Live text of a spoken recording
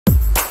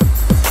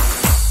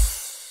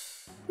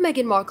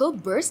Meghan Markle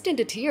burst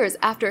into tears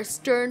after a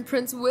stern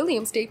Prince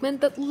William statement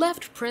that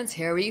left Prince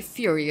Harry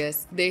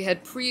furious. They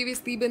had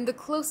previously been the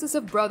closest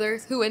of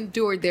brothers who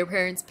endured their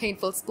parents'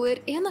 painful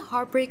split and the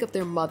heartbreak of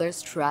their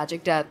mother's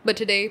tragic death. But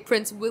today,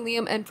 Prince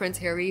William and Prince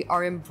Harry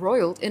are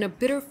embroiled in a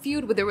bitter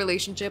feud with their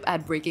relationship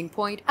at breaking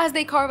point as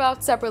they carve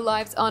out separate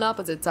lives on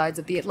opposite sides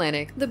of the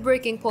Atlantic. The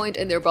breaking point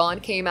in their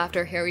bond came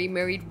after Harry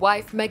married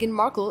wife Meghan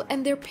Markle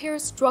and their pair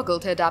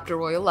struggled to adapt a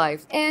royal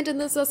life. And in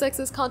the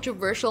Sussex's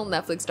controversial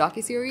Netflix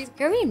docuseries,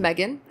 Harry and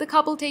Meghan, the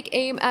couple take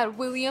aim at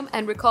William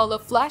and recall a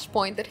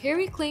flashpoint that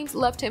Harry claims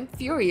left him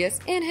furious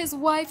and his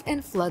wife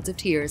in floods of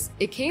tears.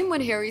 It came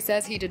when Harry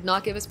says he did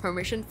not give his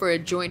permission for a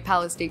joint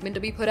palace statement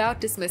to be put out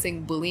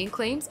dismissing bullying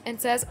claims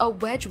and says a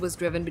wedge was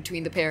driven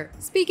between the pair.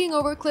 Speaking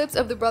over clips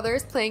of the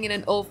brothers playing in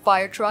an old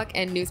fire truck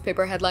and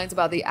newspaper headlines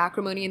about the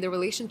acrimony in their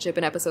relationship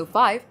in episode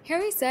 5,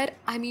 Harry said,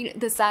 "I mean,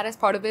 the saddest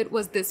part of it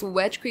was this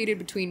wedge created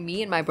between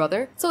me and my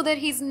brother so that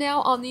he's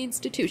now on the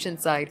institution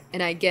side.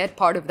 And I get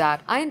part of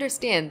that. I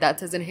understand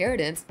that's his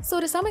inheritance. So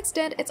to some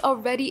extent, it's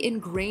already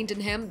ingrained in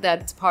him that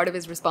it's part of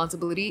his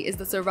responsibility is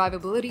the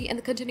survivability and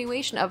the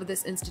continuation of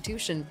this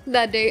institution."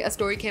 That day, a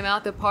story came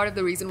out that part of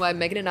the reason why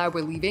Meghan and I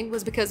were leaving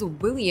was because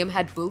William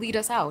had bullied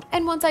us out.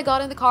 And once I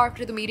got in the car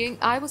after the meeting,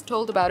 I was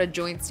told about a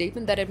joint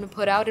statement that had been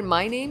put out in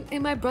my name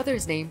and my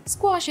brother's name,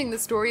 squashing the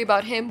story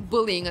about him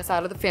bullying us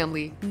out of the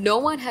family. No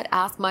one had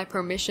asked my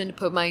permission to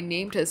put my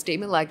name to a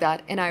statement like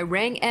that, and I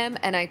rang Em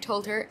and I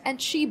told her,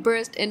 and she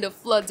burst into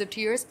floods of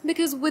tears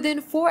because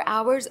within 4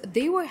 hours,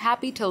 they were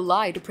happy to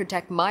lie to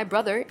protect my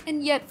brother,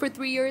 and yet for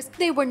 3 years,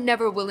 they were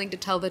never willing to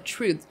tell the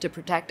truth to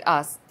protect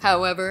us.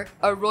 However,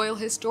 a royal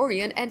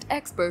historian and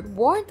expert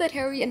warned that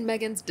Harry and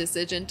Meghan's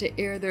decision to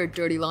air their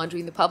dirty laundry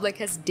in the public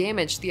has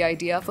damaged the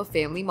idea of a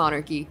family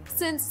monarchy.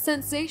 Since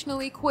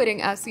sensationally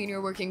quitting as senior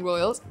working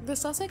royals, the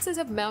Sussexes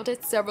have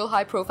mounted several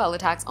high-profile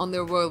attacks on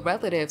their royal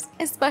relatives,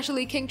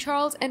 especially King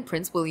Charles and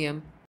Prince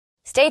William.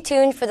 Stay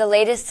tuned for the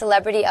latest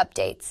celebrity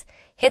updates.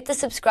 Hit the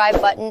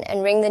subscribe button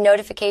and ring the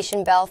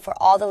notification bell for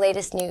all the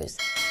latest news.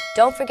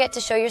 Don't forget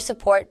to show your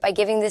support by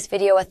giving this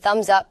video a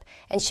thumbs up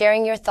and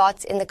sharing your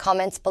thoughts in the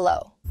comments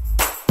below.